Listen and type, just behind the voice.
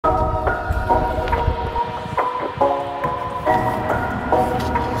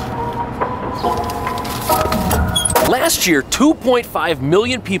Last year, 2.5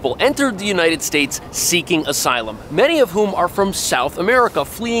 million people entered the United States seeking asylum, many of whom are from South America,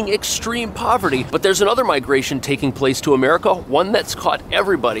 fleeing extreme poverty. But there's another migration taking place to America, one that's caught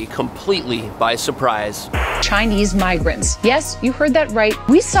everybody completely by surprise. Chinese migrants. Yes, you heard that right.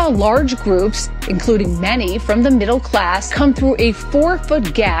 We saw large groups, including many from the middle class, come through a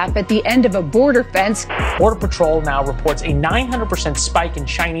 4-foot gap at the end of a border fence. Border Patrol now reports a 900% spike in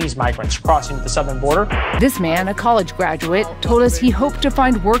Chinese migrants crossing the southern border. This man, a college graduate, told us he hoped to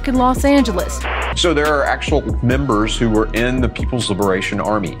find work in Los Angeles. So there are actual members who were in the People's Liberation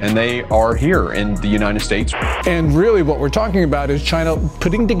Army, and they are here in the United States. And really what we're talking about is China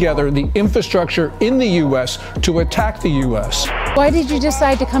putting together the infrastructure in the U.S. to attack the U.S. Why did you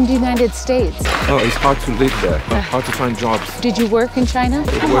decide to come to the United States? Oh, it's hard to live there, hard to find jobs. Did you work in China?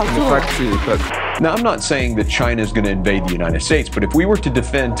 I work in a factory, but... Now, I'm not saying that China is going to invade the United States, but if we were to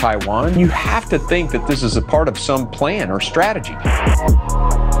defend Taiwan, you have to think that this is a part of some plan or strategy.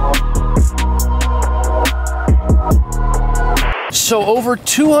 So over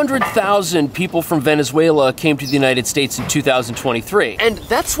 200,000 people from Venezuela came to the United States in 2023. And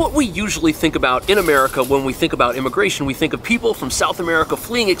that's what we usually think about in America when we think about immigration. We think of people from South America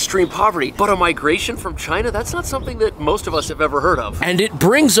fleeing extreme poverty. But a migration from China, that's not something that most of us have ever heard of. And it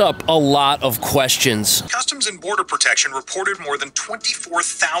brings up a lot of questions. Customs and Border Protection reported more than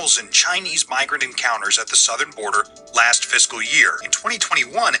 24,000 Chinese migrant encounters at the southern border last fiscal year. In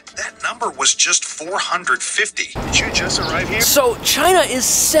 2021, that number was just 450. Did you just arrive here? So China is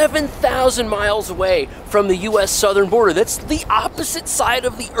 7,000 miles away from the U.S. southern border. That's the opposite side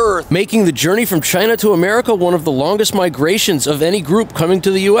of the earth, making the journey from China to America one of the longest migrations of any group coming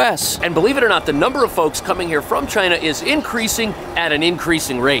to the U.S. And believe it or not, the number of folks coming here from China is increasing at an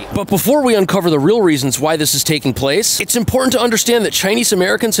increasing rate. But before we uncover the real reasons why this is taking place, it's important to understand that Chinese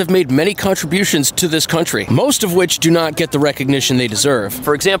Americans have made many contributions to this country, most of which do not get the recognition they deserve.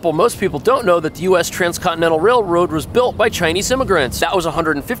 For example, most people don't know that the U.S. Transcontinental Railroad was built by Chinese immigrants. That was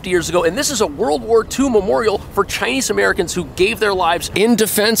 150 years ago, and this is a World War II memorial for Chinese Americans who gave their lives in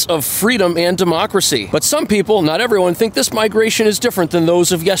defense of freedom and democracy. But some people, not everyone, think this migration is different than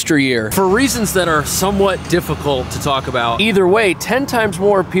those of yesteryear, for reasons that are somewhat difficult to talk about. Either way, 10 times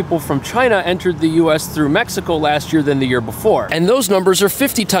more people from China entered the U.S. through Mexico last year than the year before, and those numbers are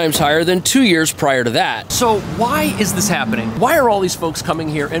 50 times higher than 2 years prior to that. So why is this happening? Why are all these folks coming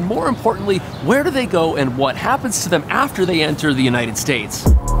here? And more importantly, where do they go and what happens to them after they enter the United States?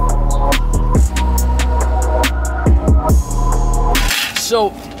 So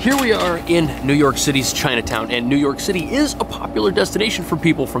here we are in New York City's Chinatown, and New York City is a popular destination for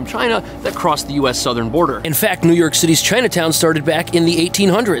people from China that cross the U.S. southern border. In fact, New York City's Chinatown started back in the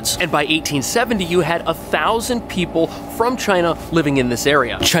 1800s, and by 1870 you had 1,000 people from China living in this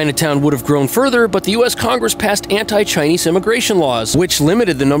area. Chinatown would have grown further, but the U.S. Congress passed anti-Chinese immigration laws, which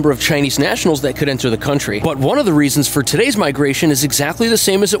limited the number of Chinese nationals that could enter the country. But one of the reasons for today's migration is exactly the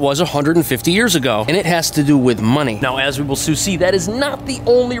same as it was 150 years ago, and it has to do with money. Now, as we will soon see, that is not the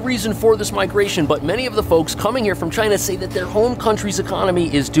only reason for this migration, but many of the folks coming here from China say that their home country's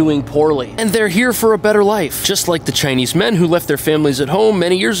economy is doing poorly, and they're here for a better life, just like the Chinese men who left their families at home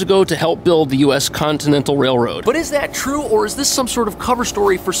many years ago to help build the U.S. Continental Railroad. But is that true, or is this some sort of cover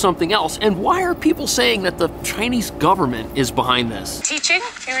story for something else? And why are people saying that the Chinese government is behind this? Teaching?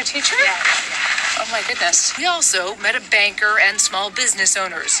 You're a teacher? Yeah. Oh my goodness. We also met a banker and small business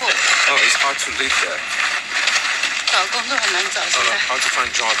owners. Oh, it's hard to live there. Hard to find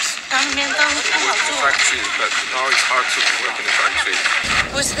jobs. Work in a factory, but now it's hard to work in a factory.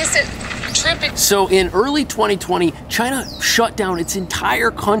 Was this a trip? So in early 2020, China shut down its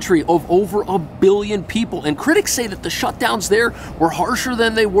entire country of over 1 billion people, and critics say that the shutdowns there were harsher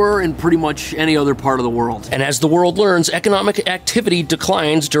than they were in pretty much any other part of the world. And as the world learns, economic activity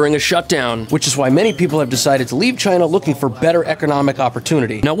declines during a shutdown, which is why many people have decided to leave China looking for better economic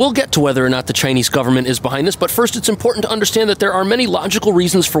opportunity. Now, we'll get to whether or not the Chinese government is behind this, but first it's important to understand that there are many logical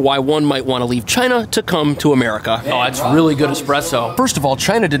reasons for why one might want to leave China to come to America. Oh, that's really good espresso. First of all,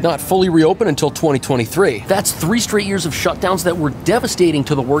 China did not fully reopen until 2023. That's 3 straight years of shutdowns that were devastating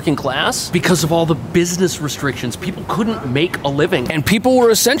to the working class because of all the business restrictions. People couldn't make a living, and people were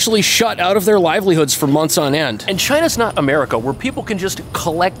essentially shut out of their livelihoods for months on end. And China's not America, where people can just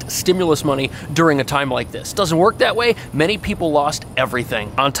collect stimulus money during a time like this. Doesn't work that way. Many people lost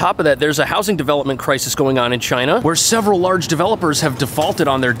everything. On top of that, there's a housing development crisis going on in China, where several large developers have defaulted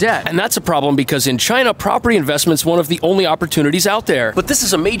on their debt. And that's a problem because in China, property investment's one of the only opportunities out there. But this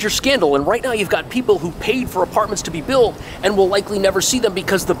is a major scandal, and And right now you've got people who paid for apartments to be built and will likely never see them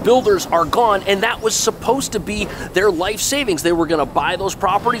because the builders are gone, and that was supposed to be their life savings. They were going to buy those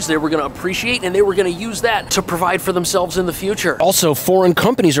properties, they were going to appreciate, and they were going to use that to provide for themselves in the future. Also, foreign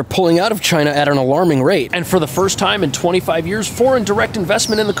companies are pulling out of China at an alarming rate. And for the first time in 25 years, foreign direct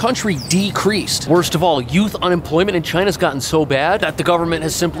investment in the country decreased. Worst of all, youth unemployment in China's gotten so bad that the government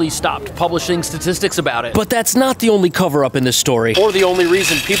has simply stopped publishing statistics about it. But that's not the only cover-up in this story, or the only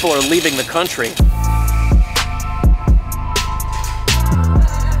reason people are leaving the country.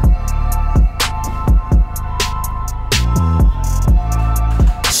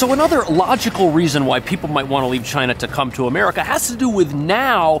 So another logical reason why people might want to leave China to come to America has to do with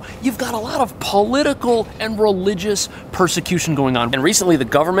now you've got a lot of political and religious persecution going on. And recently the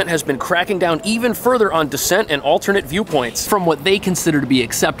government has been cracking down even further on dissent and alternate viewpoints from what they consider to be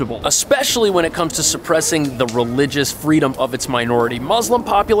acceptable, especially when it comes to suppressing the religious freedom of its minority Muslim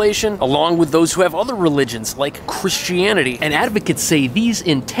population, along with those who have other religions like Christianity. And advocates say these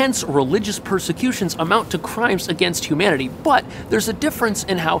intense religious persecutions amount to crimes against humanity, but there's a difference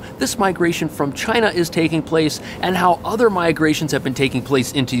in how this migration from China is taking place and how other migrations have been taking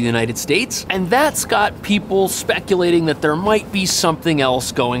place into the United States. And that's got people speculating that there might be something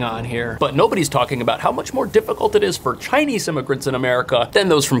else going on here. But nobody's talking about how much more difficult it is for Chinese immigrants in America than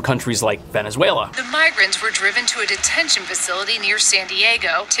those from countries like Venezuela. The migrants were driven to a detention facility near San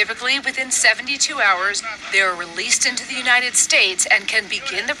Diego. Typically, within 72 hours, they are released into the United States and can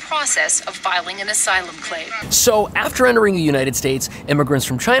begin the process of filing an asylum claim. So after entering the United States, immigrants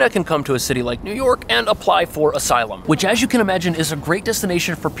from China can come to a city like New York and apply for asylum, which, as you can imagine, is a great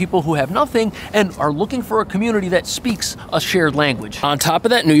destination for people who have nothing and are looking for a community that speaks a shared language. On top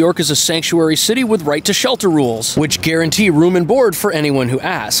of that, New York is a sanctuary city with right to shelter rules, which guarantee room and board for anyone who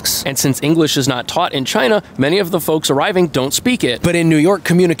asks. And since English is not taught in China, many of the folks arriving don't speak it. But in New York,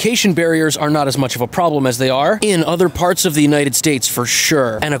 communication barriers are not as much of a problem as they are in other parts of the United States, for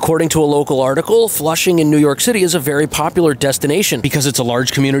sure. And according to a local article, Flushing in New York City is a very popular destination because it's a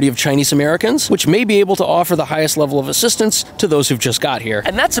large community of Chinese Americans, which may be able to offer the highest level of assistance to those who've just got here.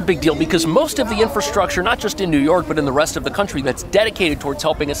 And that's a big deal because most of the infrastructure, not just in New York, but in the rest of the country that's dedicated towards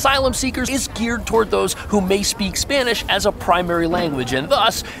helping asylum seekers is geared toward those who may speak Spanish as a primary language. And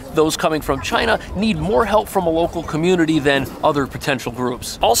thus, those coming from China need more help from a local community than other potential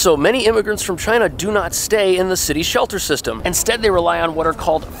groups. Also, many immigrants from China do not stay in the city shelter system. Instead, they rely on what are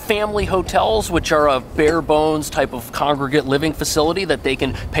called family hotels, which are a bare bones type of congregate living facility that they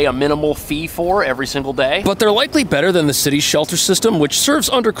can pay a minimal fee for every single day. But they're likely better than the city's shelter system, which serves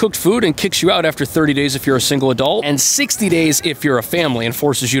undercooked food and kicks you out after 30 days if you're a single adult, and 60 days if you're a family and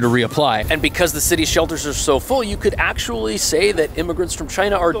forces you to reapply. And because the city shelters are so full, you could actually say that immigrants from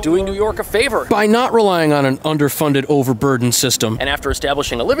China are doing New York a favor by not relying on an underfunded, overburdened system. And after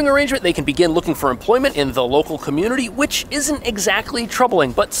establishing a living arrangement, they can begin looking for employment in the local community, which isn't exactly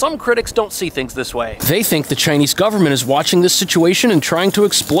troubling, but some critics don't see things this way. They think the Chinese government is watching this situation and trying to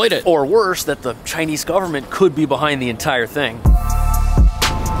exploit it. Or worse, that the Chinese government could be behind the entire thing.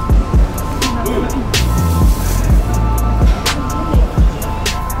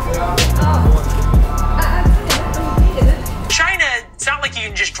 It's not like you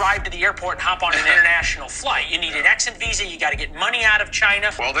can just drive to the airport and hop on an international flight. You need an exit visa, you got to get money out of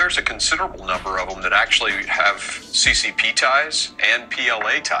China. Well, there's a considerable number of them that actually have CCP ties and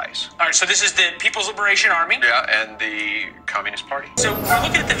PLA ties. All right, so this is the People's Liberation Army. Yeah, and the Communist Party. So we're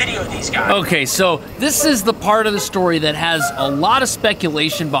looking at the video of these guys. Okay, so this is the part of the story that has a lot of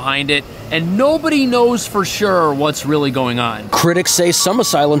speculation behind it, and nobody knows for sure what's really going on. Critics say some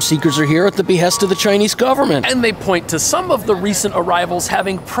asylum seekers are here at the behest of the Chinese government, and they point to some of the recent arrivals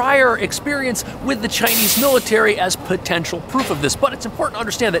having prior experience with the Chinese military as potential proof of this. But it's important to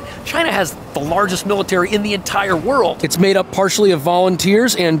understand that China has the largest military in the entire world. It's made up partially of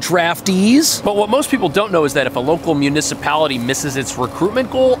volunteers and draftees. But what most people don't know is that if a local municipality misses its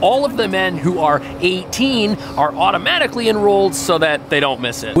recruitment goal, all of the men who are 18 are automatically enrolled so that they don't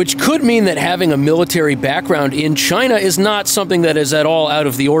miss it. Which could mean that having a military background in China is not something that is at all out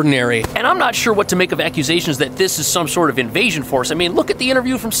of the ordinary. And I'm not sure what to make of accusations that this is some sort of invasion force. I mean, look at the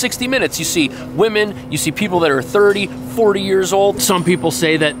interview from 60 Minutes. You see women, you see people that are 30, 40 years old. Some people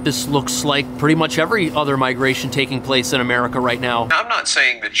say that this looks like pretty much every other migration taking place in America right now. Now, I'm not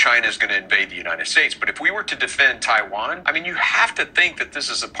saying that China is going to invade the United States, but if we were to defend Taiwan, I mean, you have to think that this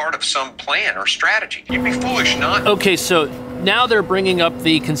is a part of some plan or strategy. You'd be foolish not. Okay, so now they're bringing up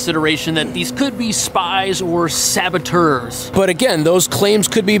the consideration that these could be spies or saboteurs. But again, those claims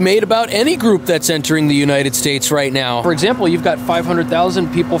could be made about any group that's entering the United States right now. For example, you've got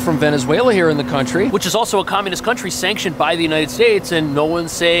 500,000 people from Venezuela here in the country, which is also a communist country sanctioned by the United States, and no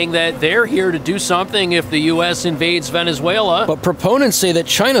one's saying that they're here to do something if the U.S. invades Venezuela. But proponents say that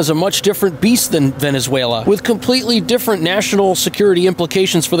China's a much different beast than Venezuela, with completely different national security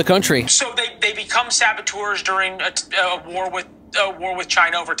implications for the country. So they become saboteurs during a war with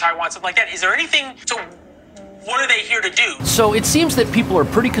China over Taiwan, something like that. Is there anything? So what are they here to do? So it seems that people are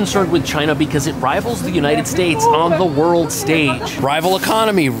pretty concerned with China because it rivals the United States on the world stage. Rival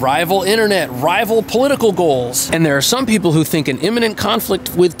economy, rival internet, rival political goals. And there are some people who think an imminent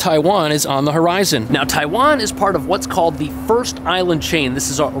conflict with Taiwan is on the horizon. Now, Taiwan is part of what's called the First Island Chain. This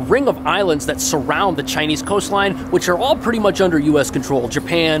is a ring of islands that surround the Chinese coastline, which are all pretty much under U.S. control.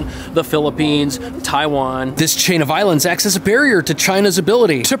 Japan, the Philippines, Taiwan. This chain of islands acts as a barrier to China's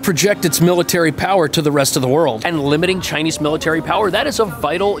ability to project its military power to the rest of the world. And limiting Chinese military power, that is a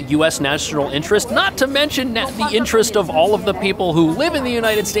vital U.S. national interest, not to mention the interest of all of the people who live in the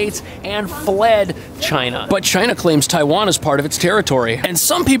United States and fled China. But China claims Taiwan is part of its territory. And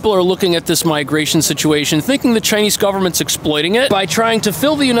some people are looking at this migration situation thinking the Chinese government's exploiting it by trying to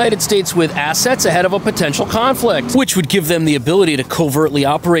fill the United States with assets ahead of a potential conflict, which would give them the ability to covertly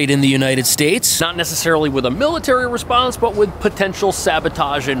operate in the United States, not necessarily with a military response, but with potential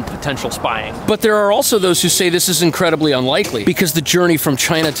sabotage and potential spying. But there are also those who say this is incredibly unlikely because the journey from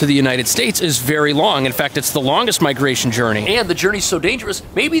China to the United States is very long. In fact, it's the longest migration journey. And the journey's so dangerous,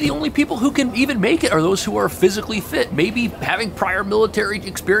 maybe the only people who can even make it are those who are physically fit. Maybe having prior military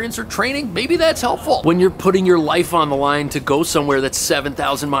experience or training, maybe that's helpful when you're putting your life on the line to go somewhere that's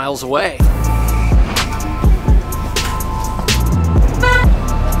 7,000 miles away.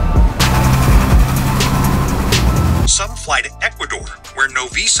 Some fly to Ecuador, where no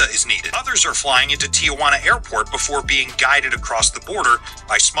visa is needed. Others are flying into Tijuana Airport before being guided across the border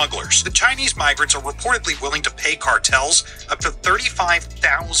by smugglers. The Chinese migrants are reportedly willing to pay cartels up to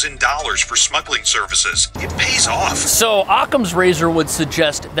 $35,000 for smuggling services. It pays off. So Occam's razor would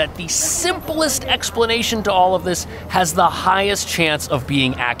suggest that the simplest explanation to all of this has the highest chance of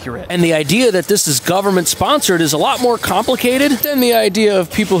being accurate. And the idea that this is government-sponsored is a lot more complicated than the idea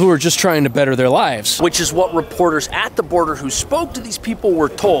of people who are just trying to better their lives, which is what reporters at the border who spoke to these people were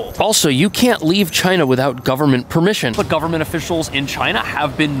told. Also, you can't leave China without government permission. But government officials in China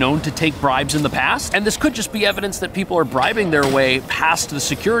have been known to take bribes in the past, and this could just be evidence that people are bribing their way past the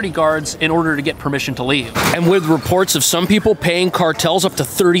security guards in order to get permission to leave. And with reports of some people paying cartels up to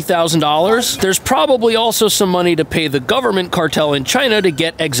 $30,000, there's probably also some money to pay the government cartel in China to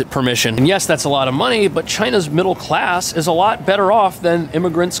get exit permission. And yes, that's a lot of money, but China's middle class is a lot better off than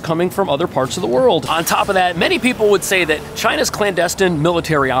immigrants coming from other parts of the world. On top of that, many people would say that China's clandestine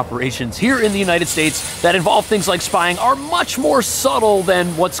military operations here in the United States that involve things like spying are much more subtle than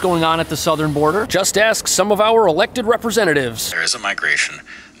what's going on at the southern border. Just ask some of our elected representatives. There is a migration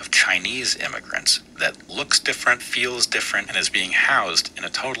of Chinese immigrants that looks different, feels different, and is being housed in a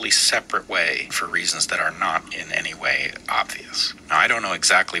totally separate way for reasons that are not in any way obvious. Now, I don't know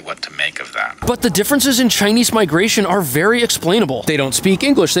exactly what to make of that. But the differences in Chinese migration are very explainable. They don't speak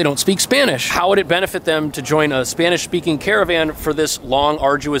English, they don't speak Spanish. How would it benefit them to join a Spanish-speaking caravan for this long,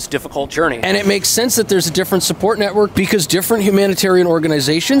 arduous, difficult journey? And it makes sense that there's a different support network because different humanitarian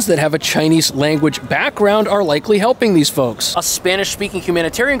organizations that have a Chinese language background are likely helping these folks. A Spanish-speaking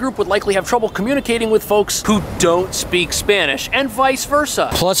humanitarian group would likely have trouble communicating with folks who don't speak Spanish, and vice versa.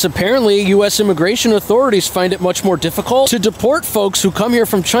 Plus, apparently, U.S. immigration authorities find it much more difficult to deport folks who come here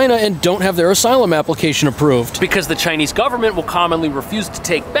from China and don't have their asylum application approved, because the Chinese government will commonly refuse to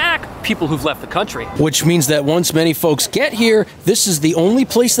take back people who've left the country. Which means that once many folks get here, this is the only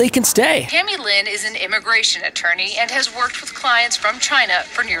place they can stay. Tammy Lin is an immigration attorney and has worked with clients from China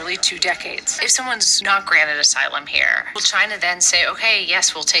for nearly 2 decades. If someone's not granted asylum here, will China then say, okay,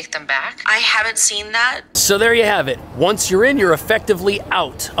 yes, we'll take them back? I haven't seen that. So there you have it. Once you're in, you're effectively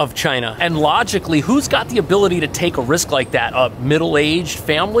out of China. And logically, who's got the ability to take a risk like that? A middle-aged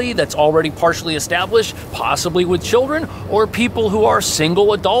family that's already partially established, possibly with children, or people who are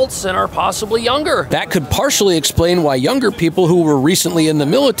single adults and are possibly younger? That could partially explain why younger people who were recently in the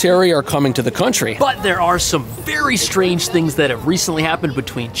military are coming to the country. But there are some very strange things that have recently happened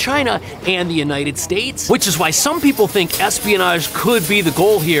between China and the United States, which is why some people think espionage could be the goal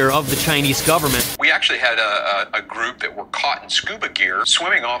role here of the Chinese government. We actually had a group that were caught in scuba gear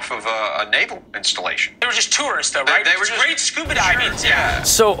swimming off of a naval installation. They were just tourists, though, right? They were just great scuba diving. Yeah.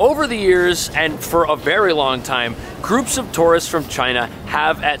 So over the years, and for a very long time, groups of tourists from China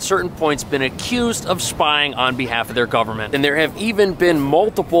have at certain points been accused of spying on behalf of their government. And there have even been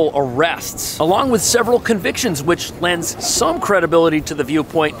multiple arrests, along with several convictions, which lends some credibility to the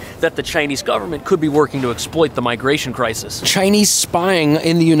viewpoint that the Chinese government could be working to exploit the migration crisis. Chinese spying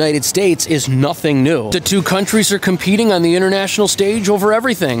in the United States is nothing new. The two countries are competing on the international stage over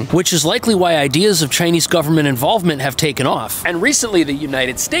everything, which is likely why ideas of Chinese government involvement have taken off. And recently, the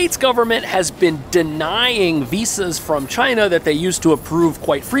United States government has been denying visas from China that they used to approve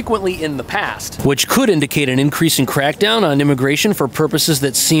quite frequently in the past, which could indicate an increasing crackdown on immigration for purposes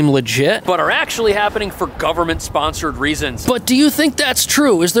that seem legit, but are actually happening for government-sponsored reasons. But do you think that's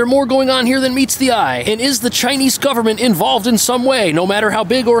true? Is there more going on here than meets the eye? And is the Chinese government involved in some way, no matter how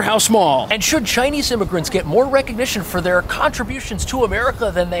big or how small? And should Chinese immigrants get more recognition for their contributions to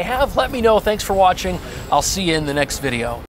America than they have? Let me know. Thanks for watching. I'll see you in the next video.